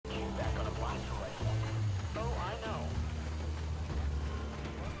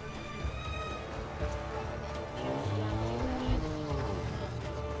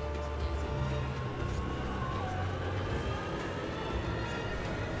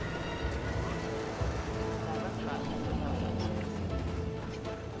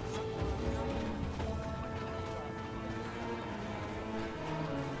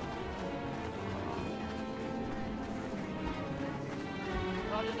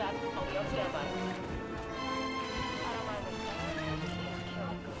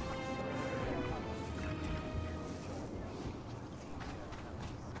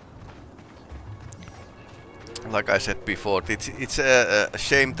Like I said before, it's a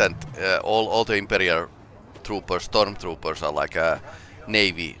shame that all the Imperial troopers, stormtroopers, are like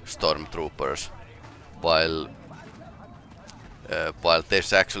Navy stormtroopers, while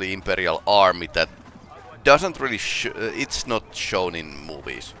there's actually Imperial Army that doesn't really it's not shown in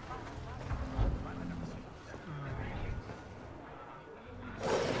movies.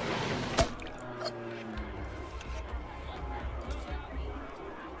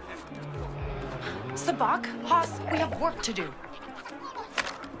 Sabak, Haas, we have work to do.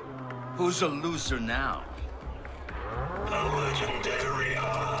 Who's a loser now? The legendary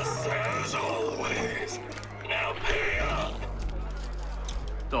Haas, as always. Now pay up.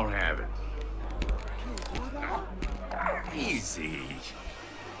 Don't have it. Easy.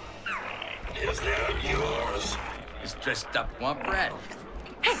 Is that yours? It's dressed up. Want bread?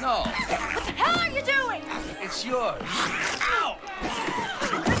 No. What the hell are you doing? It's yours. Ow!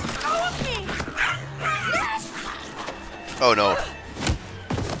 Go with me! Oh no.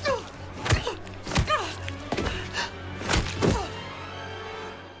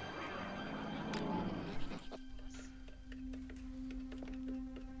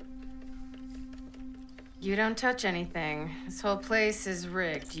 You don't touch anything. This whole place is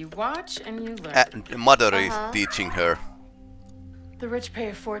rigged. You watch and you learn. Mother is teaching her. The rich pay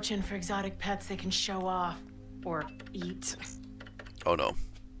a fortune for exotic pets they can show off. Or eat. Oh no.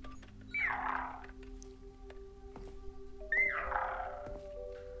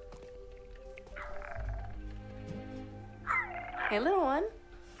 Hey, little one.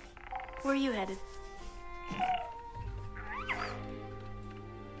 Where are you headed?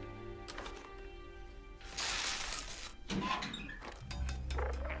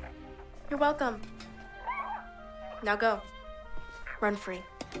 You're welcome. Now go. Run free.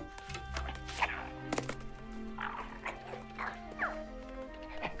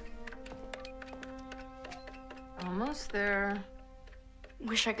 Almost there.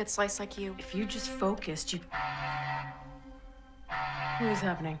 Wish I could slice like you. If you just focused, you... What is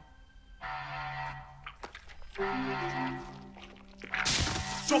happening?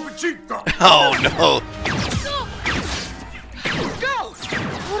 Oh no! Go!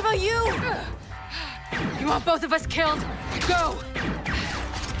 What about you? You want both of us killed? Go!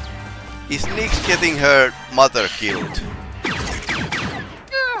 Is Nick's getting her mother killed?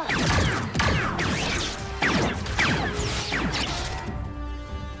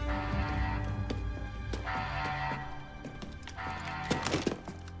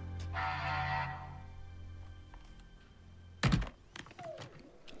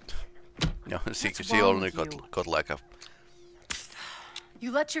 No, she only got like a...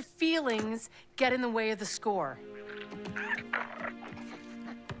 You let your feelings get in the way of the score.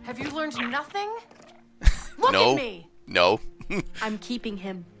 Have you learned nothing? Look at me! No. I'm keeping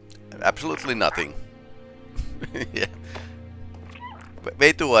him. Absolutely nothing. Yeah.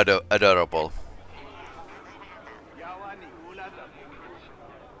 Way too adorable.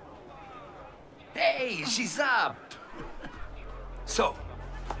 Hey, she's up. So,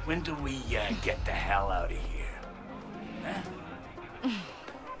 when do we get the hell out of here? Huh?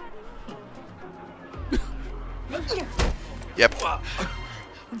 Yep.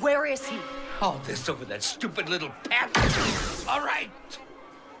 Where is he? All this over that stupid little pet. All right.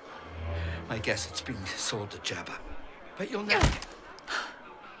 I guess it's being sold to Jabba, but you'll never.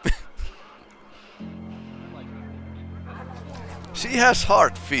 She has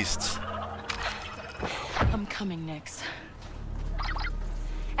hard fists. I'm coming next.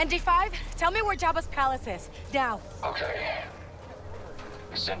 And D5, tell me where Jabba's palace is. Now. Okay.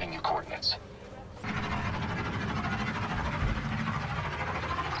 Sending you coordinates.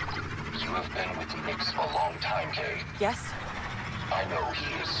 You have been with Nix a long time, Kay. Yes? I know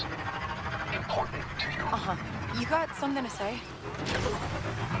he is important to you. Uh-huh. You got something to say?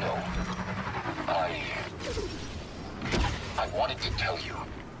 No. I wanted to tell you,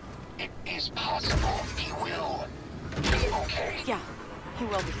 it is possible he will be okay. Yeah, he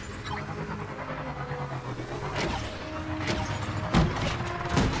will be.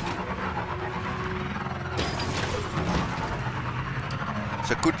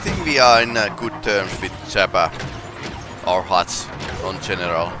 It's a good thing we are in good terms with Jabba, or Huts on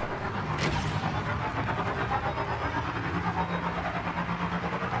general.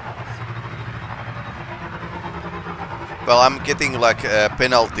 Well, I'm getting like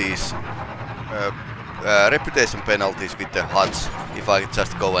penalties, reputation penalties with the Huts if I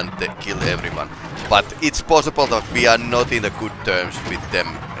just go and kill everyone. But it's possible that we are not in the good terms with them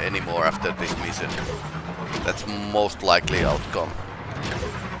anymore after this mission. That's most likely outcome.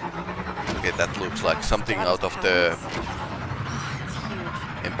 Okay, that looks like something out of the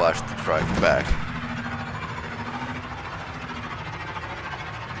Empire Strikes Back.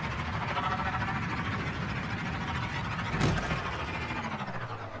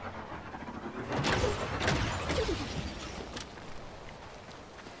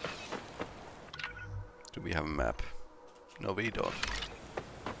 Do we have a map? No, we don't.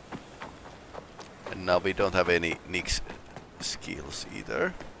 And now we don't have any Nick's skills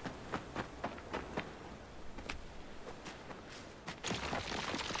either.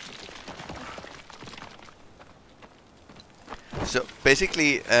 So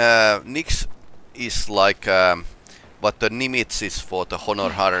basically, Nyx is like what the Nimitz is for the Honor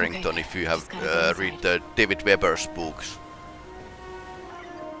Harrington, if you have read the David Weber's books.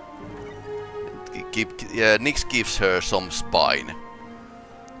 Nyx gives her some spine,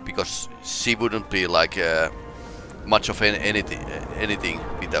 because she wouldn't be like much of anything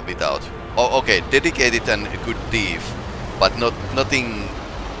without. Oh, okay, dedicated and a good thief, but nothing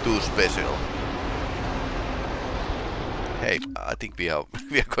too special. Hey, I think we are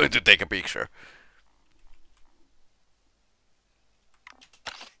going to take a picture.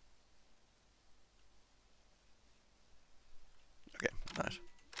 Okay, nice.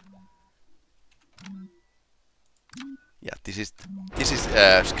 Yeah, this is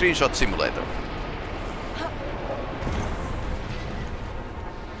screenshot simulator.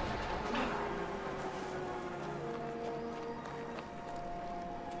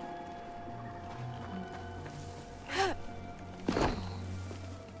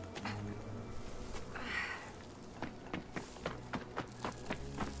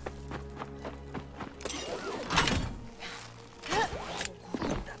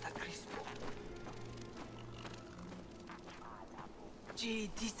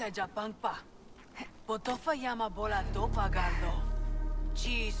 Japan pa. Potofa yama bola dopa gardo.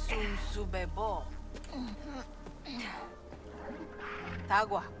 Chi sun subebo.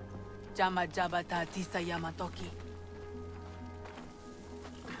 Tagua. Jama jabata tisa yama toki.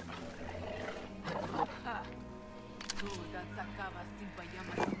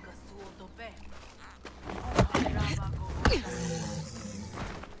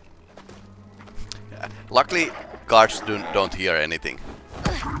 Luckily, guards don't hear anything.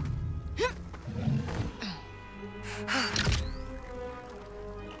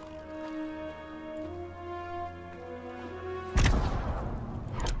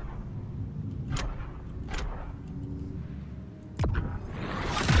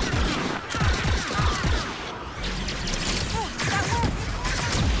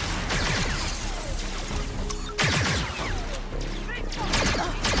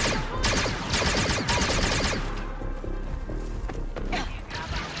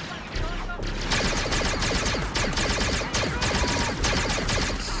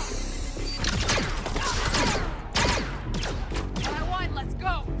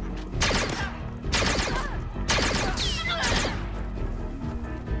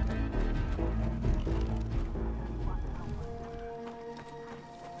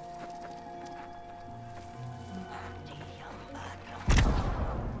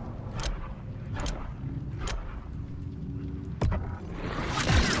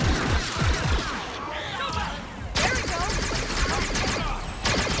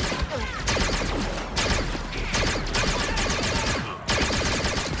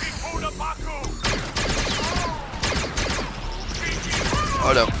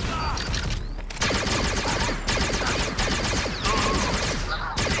 Oh no.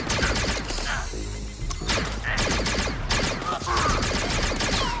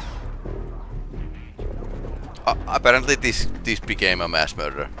 Apparently this became a mass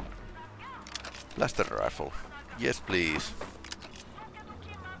murder. Blaster rifle. Yes, please.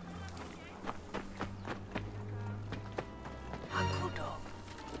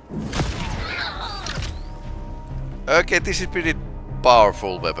 Okay, this is pretty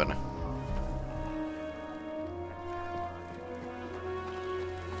powerful weapon.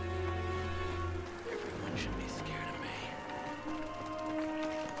 Everyone should be scared of me.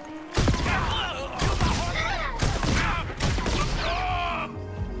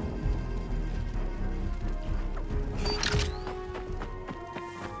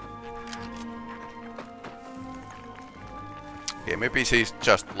 Okay, maybe she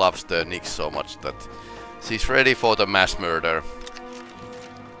just loves the Nyx so much that she's ready for the mass murder.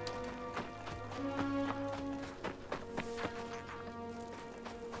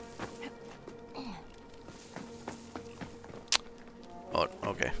 Oh,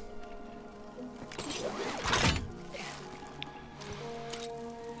 okay.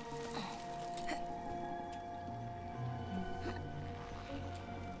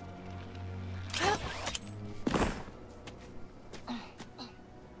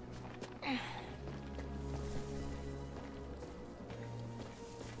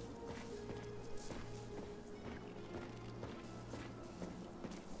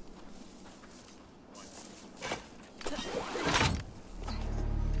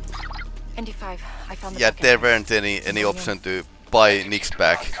 ND5, I found the Yeah, book there entrance. weren't any option to buy Nick's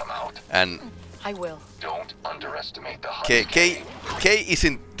back, Come out. and I will. Don't underestimate the Kay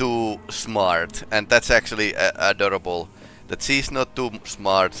isn't too smart, and that's actually adorable. That she's not too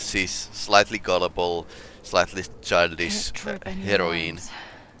smart, she's slightly gullible, slightly childish Can't trip any heroine. alarms.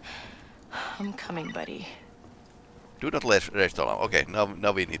 I'm coming, buddy. Do not rest alarm. Okay,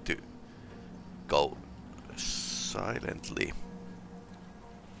 now we need to go silently.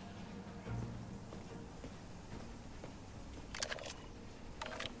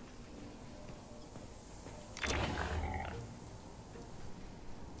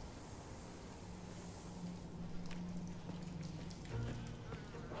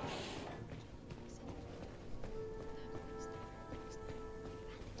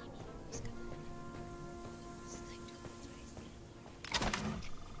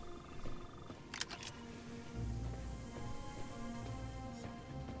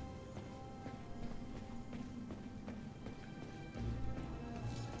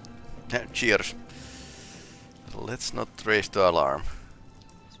 Cheers. Let's not raise the alarm.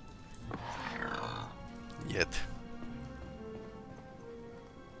 Yet.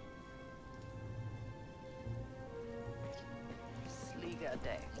 Sliga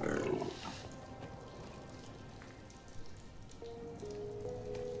day.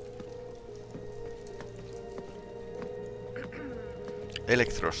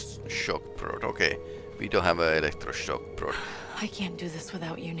 Electroshock prod. Okay, we don't have an electroshock prod. I can't do this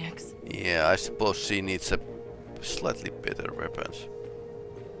without you, Nix. Yeah, I suppose she needs a slightly better weapons.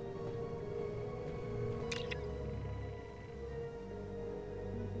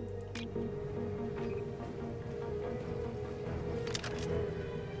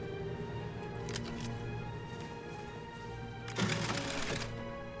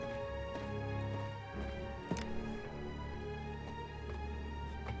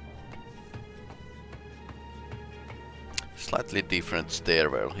 Slightly different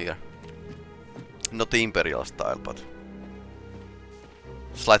stairwell here. Not the Imperial style, but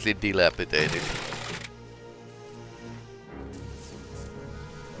slightly dilapidated.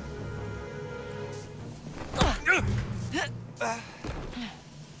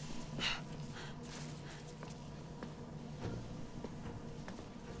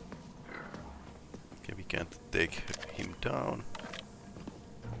 Okay, we can't take him down.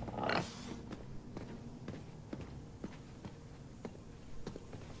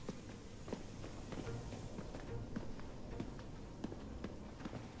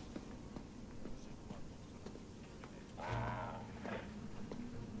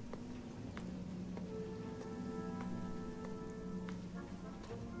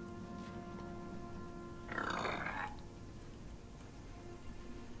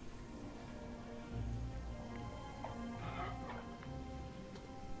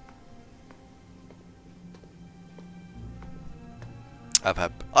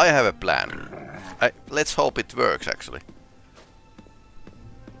 I have a plan. Let's hope it works, actually.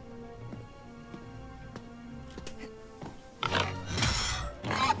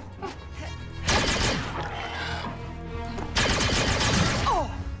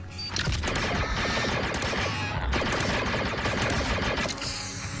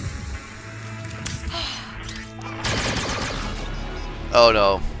 Oh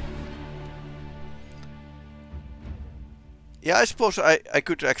no. Yeah, I suppose I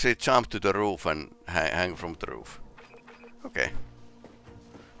could actually jump to the roof and hang from the roof. Okay.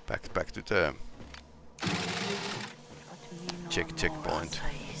 Back to the checkpoint.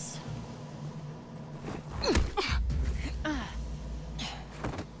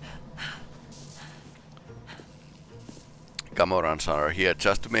 Gamorans are here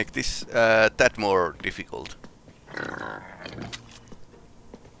just to make this that more difficult.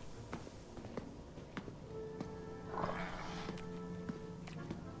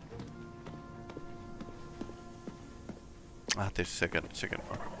 Ah, this second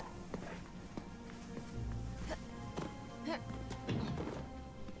one.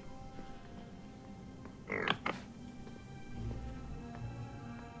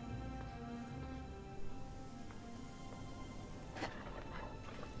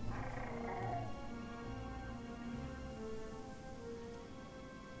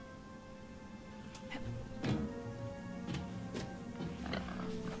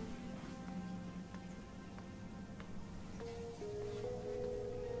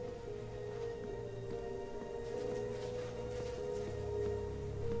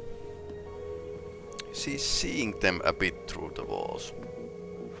 She's seeing them a bit through the walls.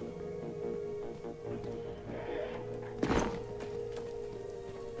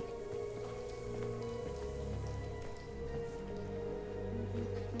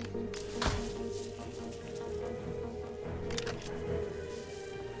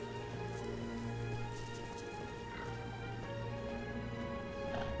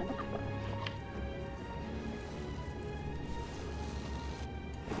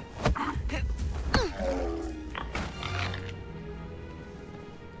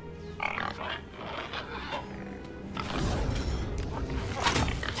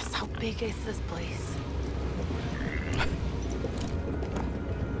 big is this place?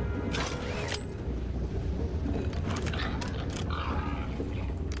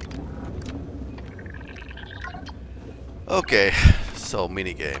 Okay, so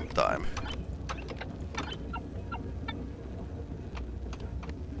minigame time.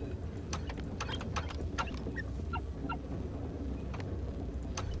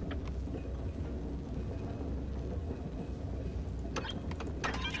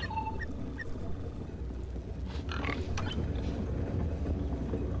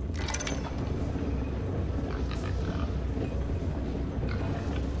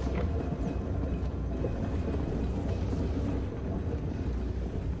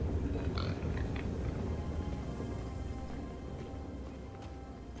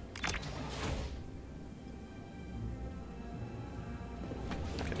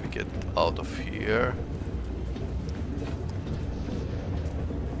 Get out of here.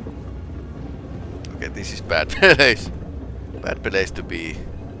 Okay, this is bad place. Bad place to be.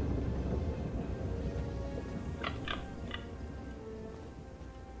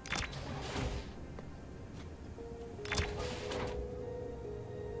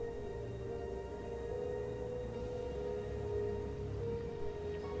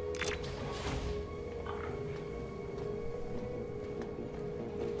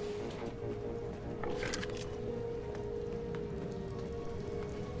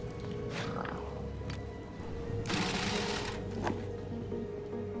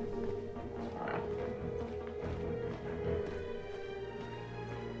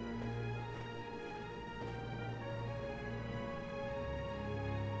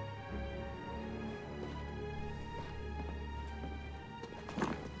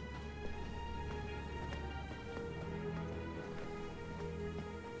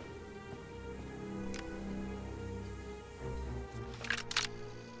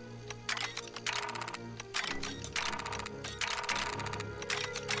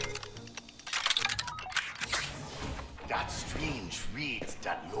 That strange reads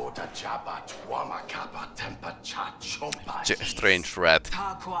that Lorda Jabba Tuama Kappa Tempa Cha Chompa. Strange rat.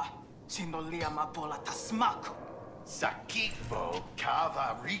 Takwa Sindolia Mapola Tasmaku. Sakikbo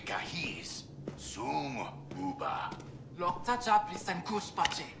Kava Rika His. Sung Uba. Lokta Japlis and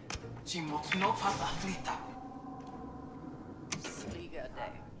Kushpache. Chimot no Papa Flita. Sliga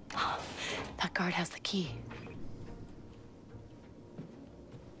Day. That guard has the key.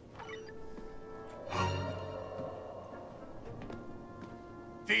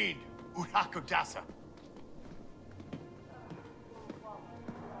 Fiend Uraku Dasa.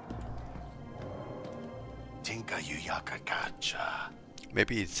 Tinka Yuyaka Gacha.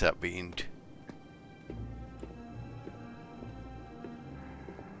 Maybe it's a wind.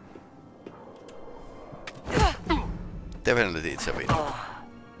 Definitely it's a wind.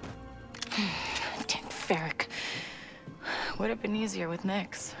 Damn Ferric. Would have been easier with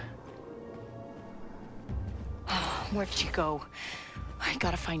Nyx. Where'd she go? I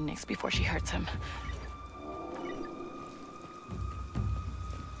gotta find Nyx before she hurts him.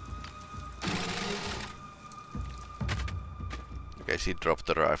 Okay, she dropped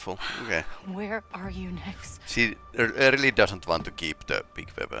the rifle. Okay. Where are you, Nyx? She really doesn't want to keep the big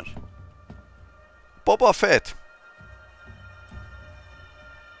weapons. Boba Fett!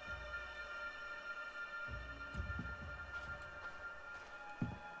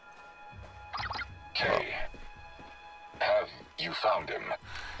 Kay, have you found him?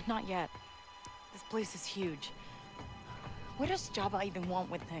 Not yet. This place is huge. What does Jabba even want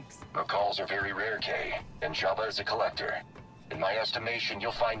with Nyx? The calls are very rare, Kay, and Jabba is a collector. In my estimation,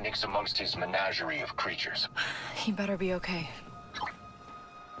 you'll find Nyx amongst his menagerie of creatures. He better be okay.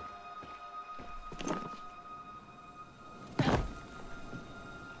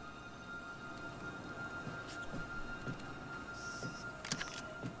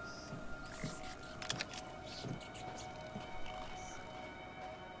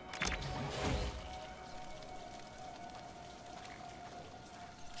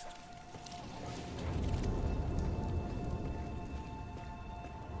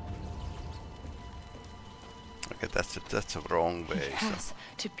 Okay, that's a wrong way. He has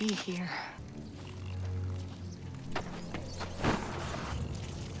to be here.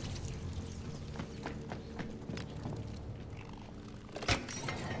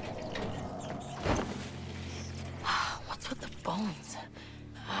 What's with the bones?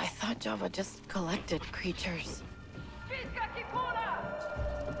 I thought Jabba just collected creatures.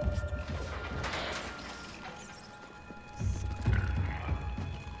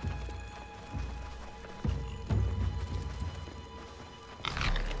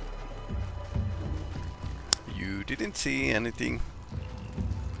 You didn't see anything.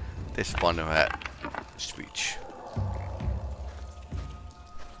 This one had switch.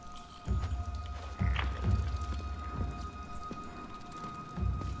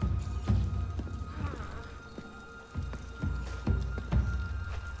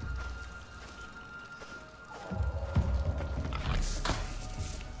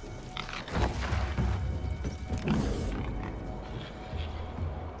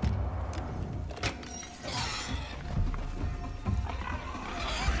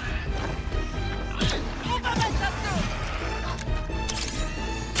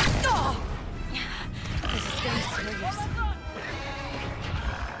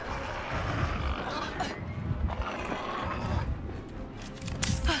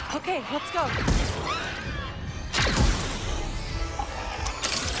 Okay, let's go.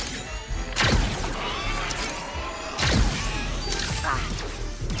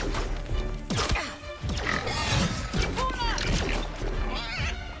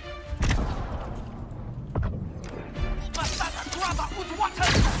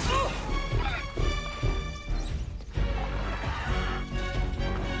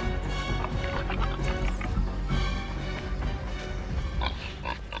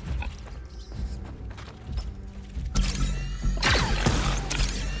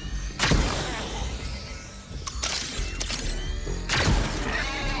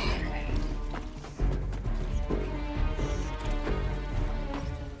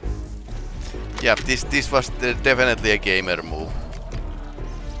 Yeah, this was definitely a gamer move.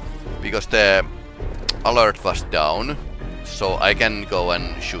 Because the alert was down, so I can go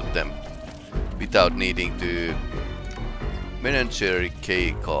and shoot them without needing to menagerie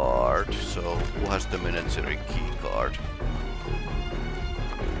key card. So who has the menagerie key card?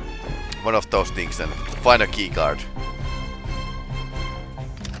 One of those things then. Find a key card.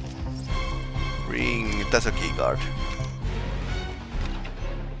 Ring, that's a key card.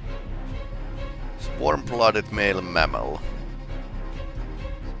 Warm-blooded male mammal.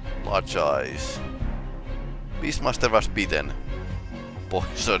 Large eyes. Beastmaster was bitten.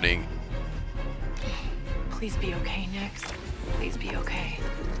 Poisoning. Please be okay, Nix. Please be okay.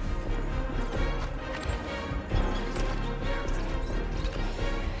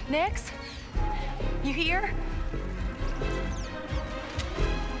 Nix? You here?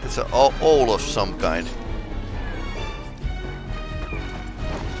 It's an owl of some kind.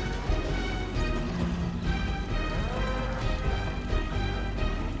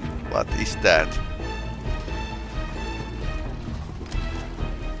 What is that?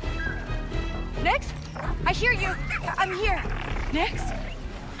 Nix? I hear you. I'm here. Nix?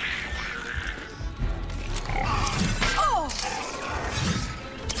 Oh!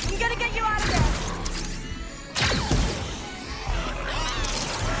 I'm gonna get you out of there.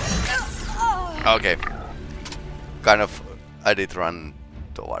 Oh. Okay. Kind of, I did run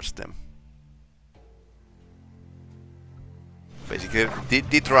towards them. Basically,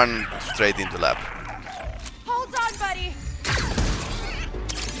 did run straight into lab. Hold on, buddy.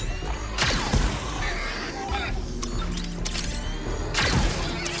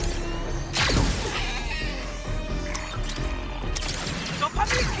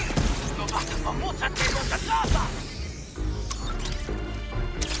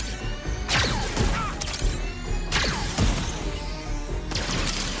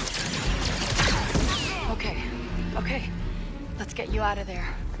 Okay. Let's get you out of there.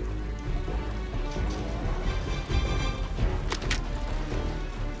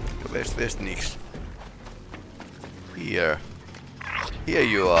 Where's Nix? Here. Here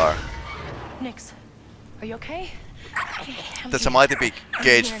you are. Nix, are you okay? That's a mighty big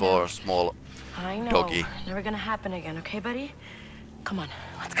cage for a small I know. doggy. Never gonna happen again, okay, buddy? Come on,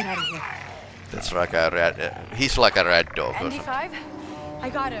 let's get out of here. That's like a red. He's like a red dog or something. ND5? I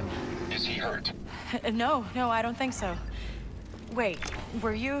got him. Is he hurt? No, I don't think so. Wait,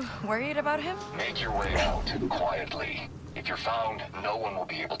 were you worried about him? Make your way out quietly. If you're found, no one will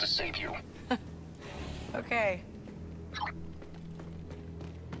be able to save you. Okay.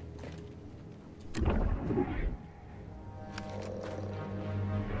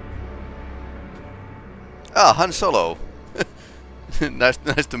 Ah, Han Solo. nice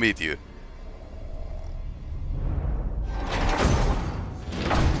to meet you.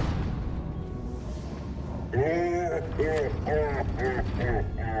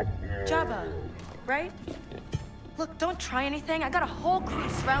 Jabba, right? Look, don't try anything. I got a whole crew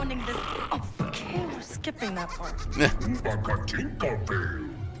surrounding this. Oh, okay, we're skipping that part.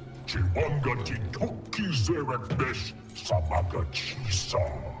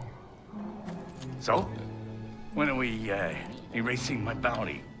 So, when are we erasing my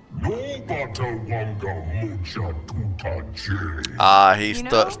bounty? Ah, he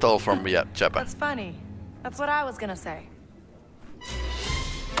stole from Jabbas. That's funny. That's what I was gonna say.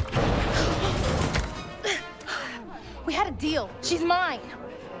 We had a deal. She's mine.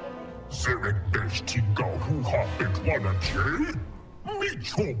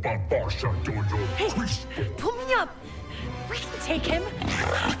 Hey, pull me up. We can take him.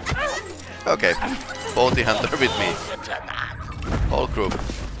 Okay, bounty hunter with me. Whole group.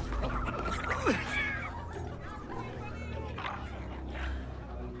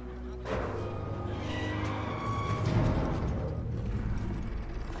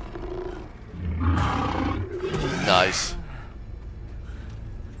 Nice.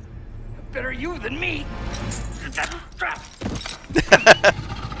 Better you than me.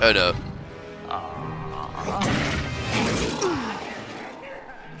 Oh no.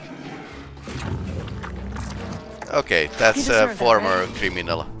 Okay, that's a former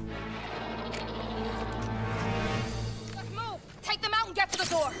criminal. Let's move. Take them out and get to the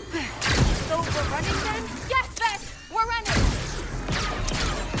door. So we're running then? Yes, Vess. We're running.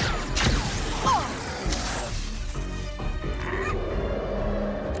 Oh.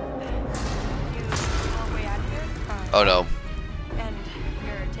 Oh no. And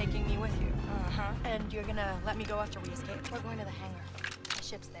you're taking me with you. Uh-huh. And you're gonna let me go after we escape? We're going to the hangar. The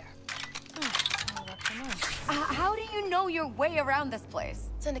ship's there. How do you know your way around this place?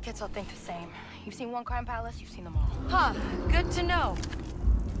 Syndicates all think the same. You've seen one crime palace, you've seen them all. Huh, good to know.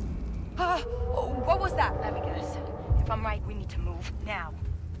 What was that? Let me guess. If I'm right, we need to move now.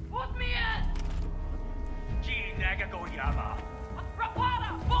 Put me in!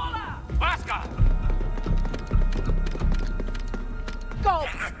 Rapala! Bola! Vasca! Go!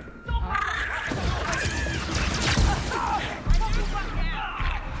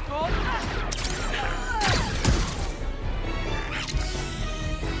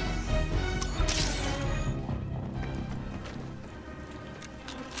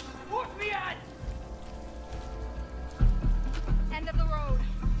 End of the road.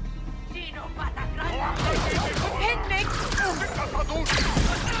 Pin mix!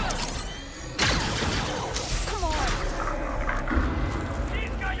 Come on!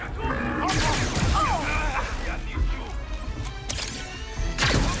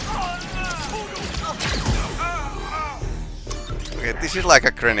 Okay, this is like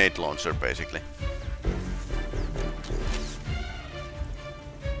a grenade launcher, basically.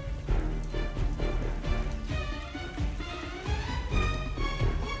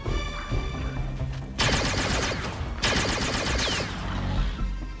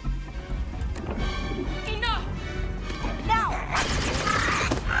 Enough! Now!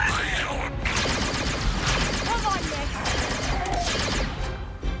 Come on, Nick!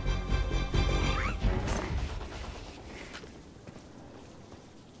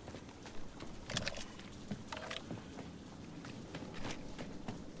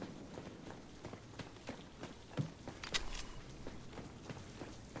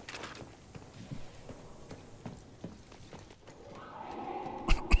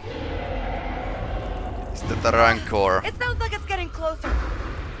 Is that the Rancor? It sounds like it's getting closer.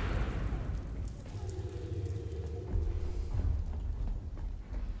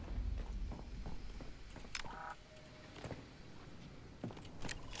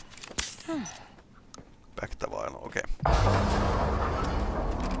 Back the vial, okay.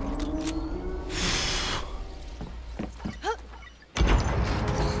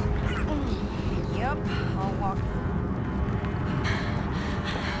 Yep, I'll walk.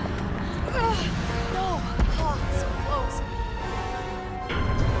 No! Oh, so close.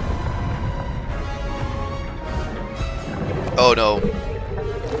 Oh no.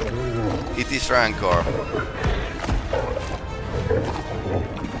 It is Rancor.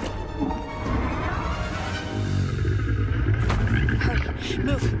 Hurry,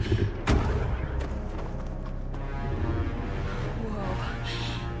 move. Whoa.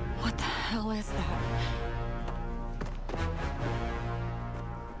 What the hell is that?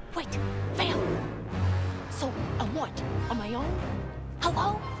 Wait, fail. So, on what? On my own?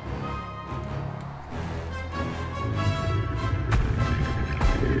 Hello?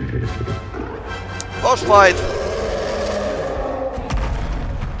 Boss fight!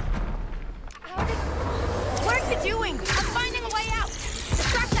 What are you doing? I'm finding a way out.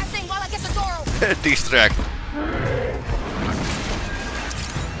 Distract that thing while I get the door open. Distract.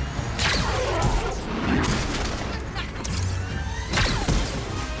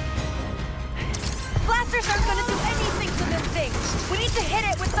 Blasters aren't gonna do anything to this thing. We need to hit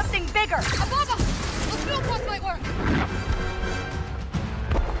it with something bigger. Above us! The fuel pods might work.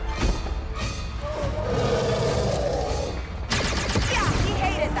 Yeah, he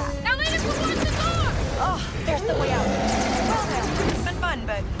hated that.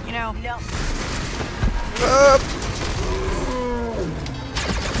 but, you know, no.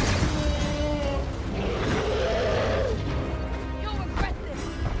 You'll regret this.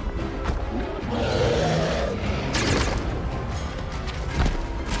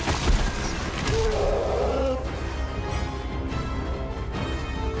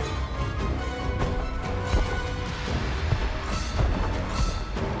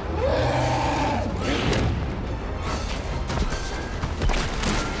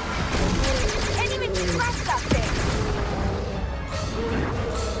 Can't even scratch that thing.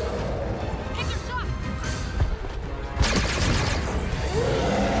 Take your shot.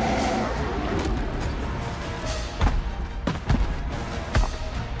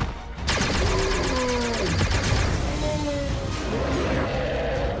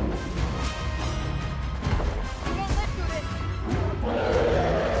 You can't live through this.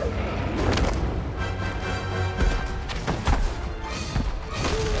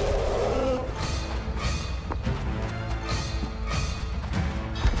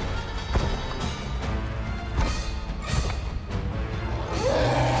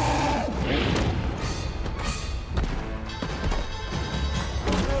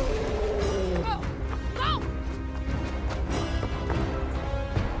 Go! Go!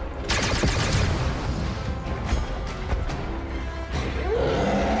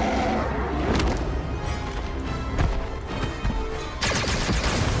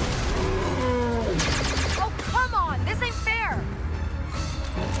 Oh, come on! This ain't fair!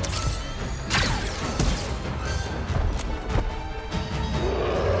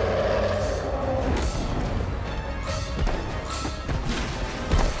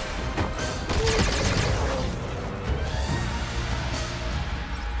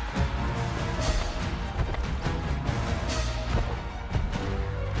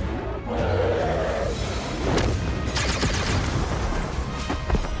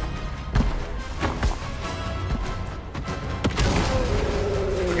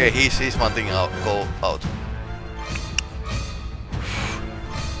 Okay, he sees one thing out. Go out.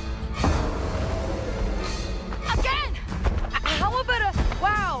 Again! How about a...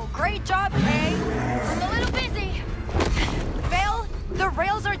 Wow, great job, Kay. I'm a little busy. Vale, the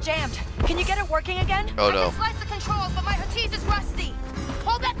rails are jammed. Can you get it working again? Oh I no. can slice the controls, but my Hatice is rusty.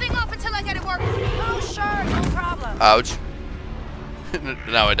 Hold that thing up until I get it working. Oh, sure, no problem. Ouch.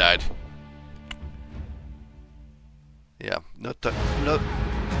 Now I died. Yeah, not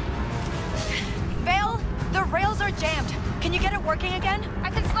Vale, the rails are jammed. Can you get it working again? I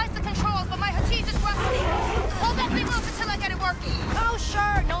can slice the controls, but my Hatice is rusty. Hold that thing up until I get it working. Oh,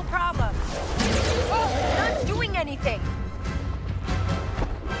 sure, no problem. Oh, not doing anything.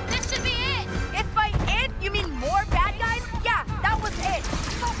 This should be it. If by it, you mean more bad guys? Yeah, that was it.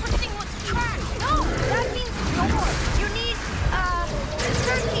 Everything was trash. No, that means more. You need,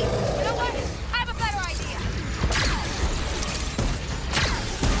 turkey. You know what? I have a better idea.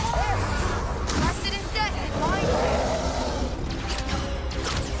 Blast it instead.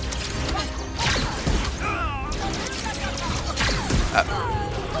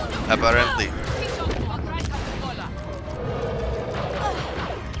 apparently.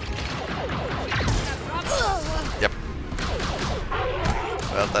 Yep.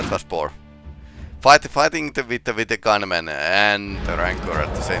 Well, that was poor. Fighting with the gunman and the rancor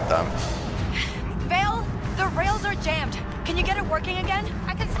at the same time. Vale, the rails are jammed. Can you get it working again?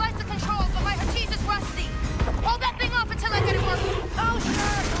 I can slice the controls, but my Hatice is rusty. Hold that thing up until I get it working. Oh,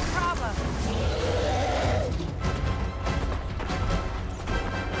 sure, no problem.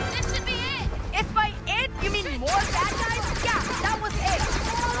 This should be it. If by it, you mean more bad guys? Yeah, that was it.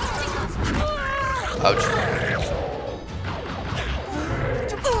 Ouch.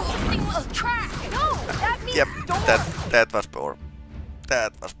 This thing was trash. No, that means Yep, door. that was poor.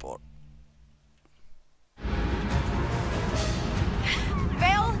 That was poor.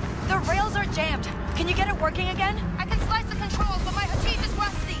 Vale, the rails are jammed. Can you get it working again? I can slice the controls, but my Hatice is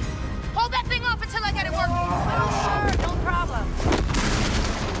rusty. Hold that thing up until I get it working. Oh, sure, no problem.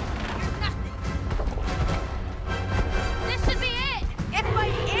 You're nothing. This should be it. If by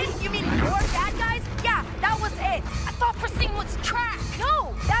it, you mean more bad guys? Yeah, that was it. I thought pressing was trash.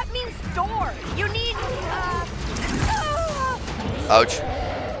 No, that means door. You need, Ouch.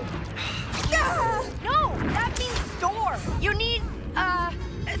 No, that means door. You need,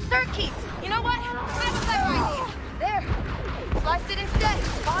 circuit. You know what? I have a better idea. There. Slice it instead.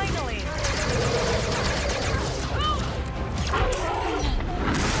 Finally.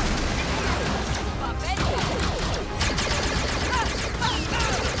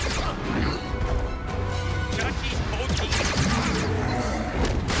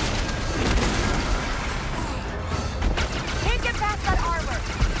 Can't get past that armor.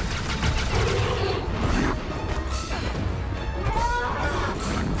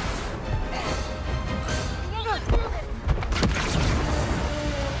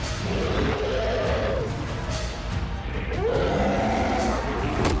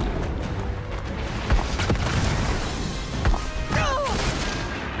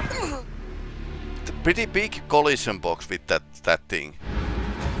 pretty big collision box with that thing.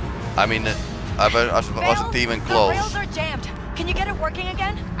 I mean, I wasn't even close. The rails are jammed. Can you get it working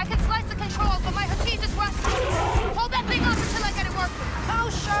again? I can slice the controls, but my Hatice is rusty. Hold that thing up until I get it working. Oh,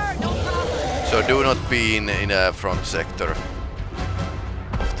 sure, no problem. So do not be in a front sector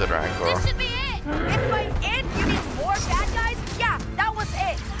of the Rancor. This should be it. If by it you mean more bad guys, yeah, that was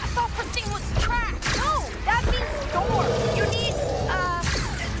it. I thought Pristine was trash. No, that means door. You need,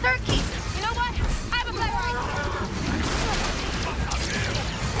 third key. You know what? I have a plan right here.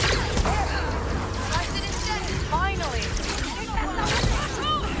 Slice it instead. Finally.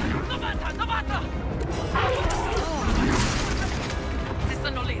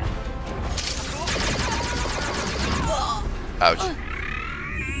 Ouch.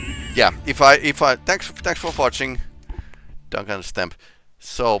 Yeah, if I thanks for watching, Duncan Stamp.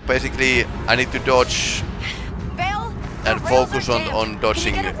 So basically I need to dodge and focus on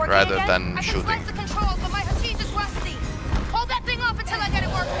dodging rather than shooting. I can slice the controls, but my Hatice is rusty. Hold that thing off until I get it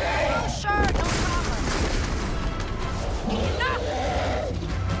working. Oh, sure, no problem.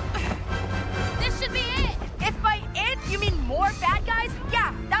 This should be it. If by it you mean more bad guys,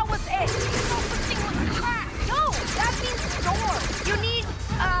 yeah, that was it. I thought Pristine was trash. No, that means door. You need,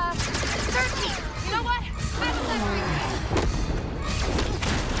 third key. You know what? I have a plan right here.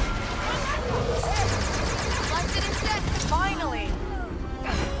 Slice it instead. Finally.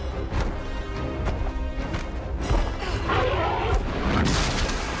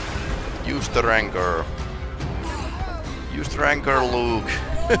 Use the Rancor. Use the Rancor, Luke.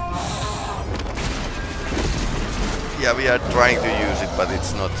 Yeah, we are trying to use it, but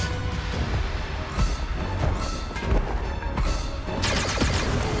it's not.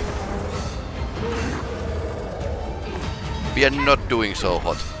 We are not doing so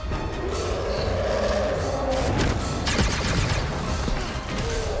hot.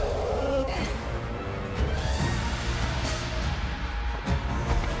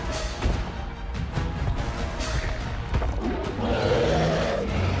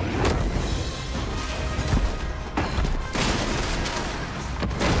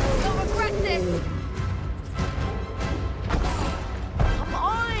 Don't regret this. Come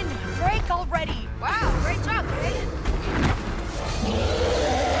on, break already. Wow, great job, Kay.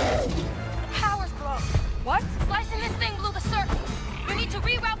 Power's low. What? Slicing this thing blew the circuit. We need to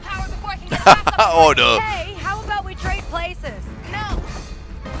reroute power before I can get back up. Oh no. Hey, how about we trade places? No.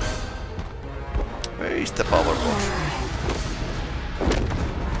 Where is the power box?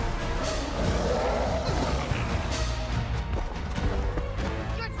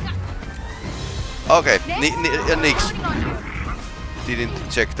 You're done. Okay, Nix? Nix. Didn't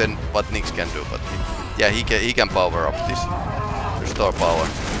check then what Nix can do, but yeah, he can power up this. Restore power.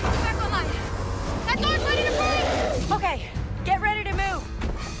 Back online. That door's ready to break. Okay, get ready to move.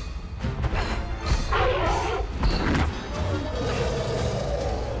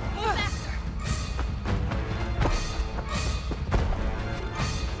 Move faster.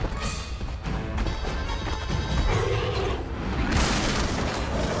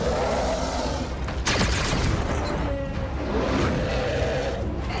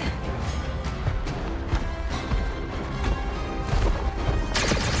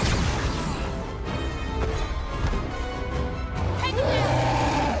 Take it down.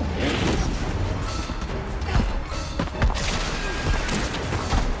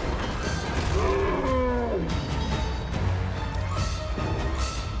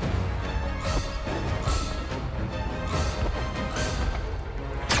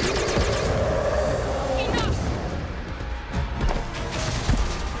 Enough.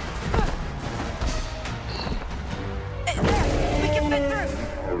 There, we can fit through.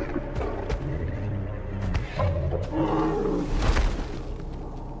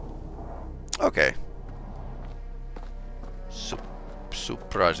 Okay.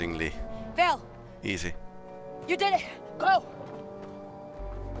 Surprisingly Val, easy. you did it. Go.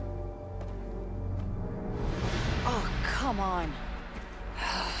 Oh, come on.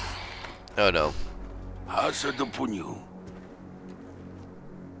 Oh no. Asa do punho.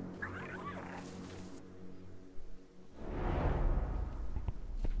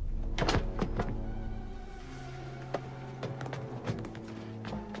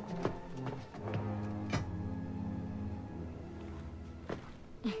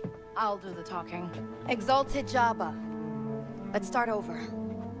 I'll do the talking. Exalted Jabba. Let's start over.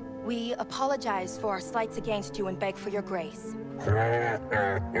 We apologize for our slights against you and beg for your grace.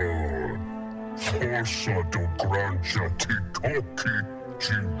 Força do grande Titoki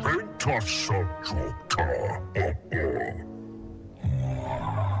diventa Sajoka.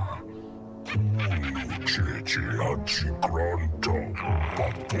 Jedi.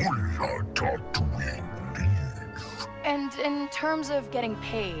 And in terms of getting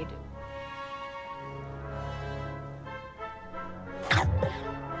paid,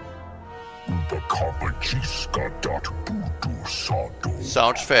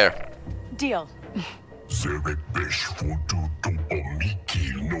 sounds fair. deal.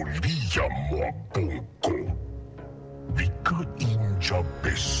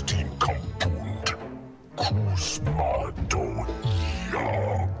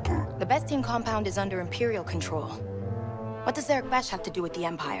 The best team compound is under Imperial control. What does Eric Besh have to do with the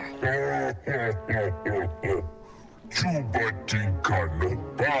Empire?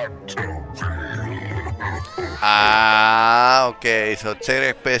 Ah, okay, so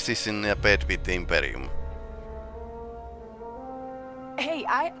Eric Besh is in a bed with the Imperium. Hey,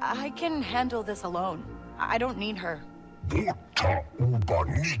 I can handle this alone. I don't need her.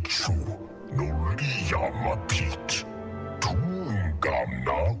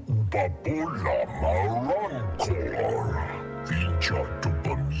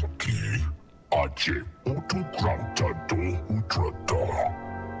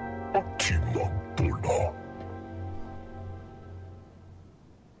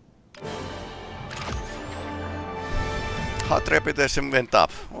 Hot reputation went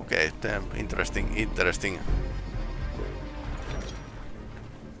up. Okay, damn, interesting.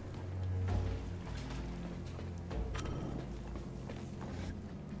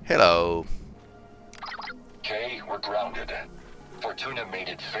 Hello. Kay, we're grounded. Fortuna made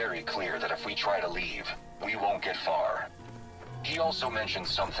it very clear that if we try to leave, we won't get far. He also mentioned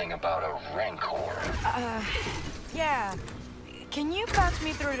something about a rancor. Yeah. Can you patch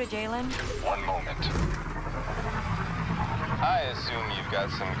me through to Jalen? One moment. I assume you've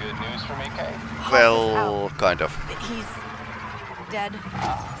got some good news for me, Kay? Well, kind of. He's dead.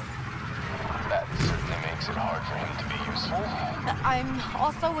 That certainly makes it hard for him to be useful. I'm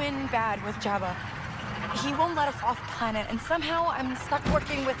also in bad with Jabba. He won't let us off planet, and somehow I'm stuck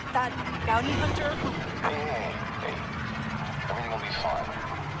working with that bounty hunter. Hey. Everything will be fine.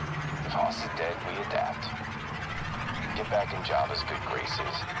 If Hoss is dead, we adapt. Get back in Jabba's good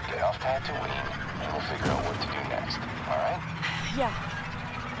graces, get off Tatooine, and we'll figure out what to do next. Alright? Yeah.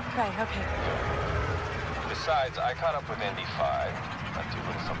 Right, okay. Besides, I caught up with ND5. I'll do a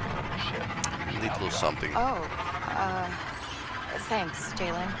little something with your ship. Little something. Oh, thanks,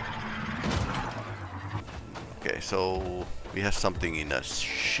 Jalen. Okay, so we have something in a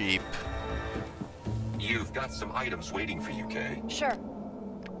ship. You've got some items waiting for you, Kay. Sure.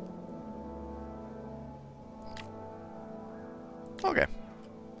 Okay.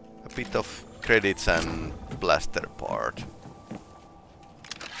 A bit of credits and blaster part.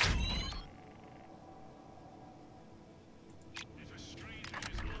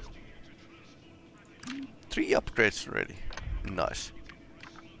 Three upgrades already. Nice.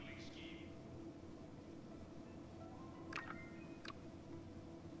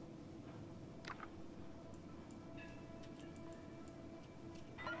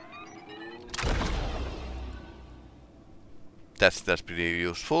 That's pretty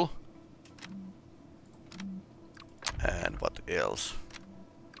useful. And what else?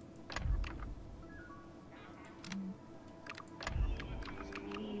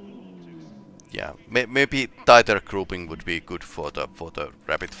 Yeah, maybe tighter grouping would be good for the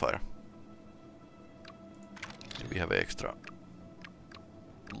rapid fire. Do we have extra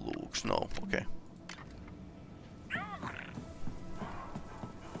looks? No, okay.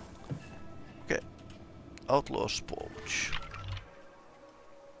 Okay, Outlaws pouch.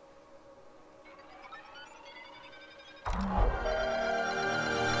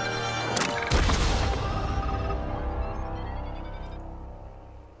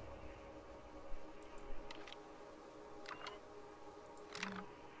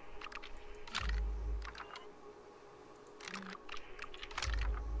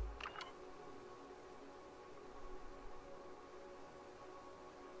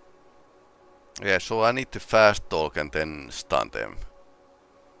 Yeah, so I need to fast talk and then stun them.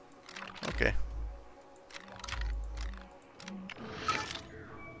 Okay.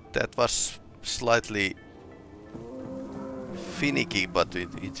 That was slightly finicky, but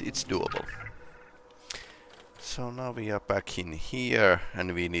it's doable. So now we are back in here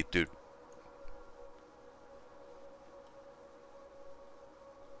and we need to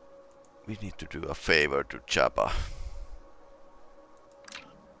do a favor to Jabba.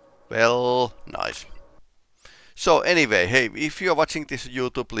 Well, nice. So anyway, hey, if you're watching this on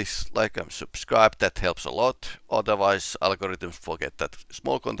YouTube, please like and subscribe, that helps a lot. Otherwise, algorithms forget that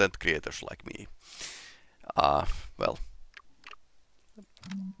small content creators like me. Well,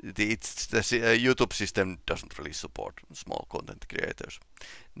 the YouTube system doesn't really support small content creators.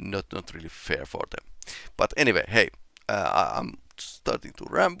 Not really fair for them. But anyway, hey, I'm starting to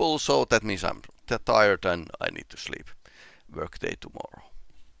ramble, so that means I'm tired and I need to sleep. Work day tomorrow.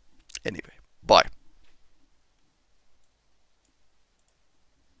 Anyway, bye.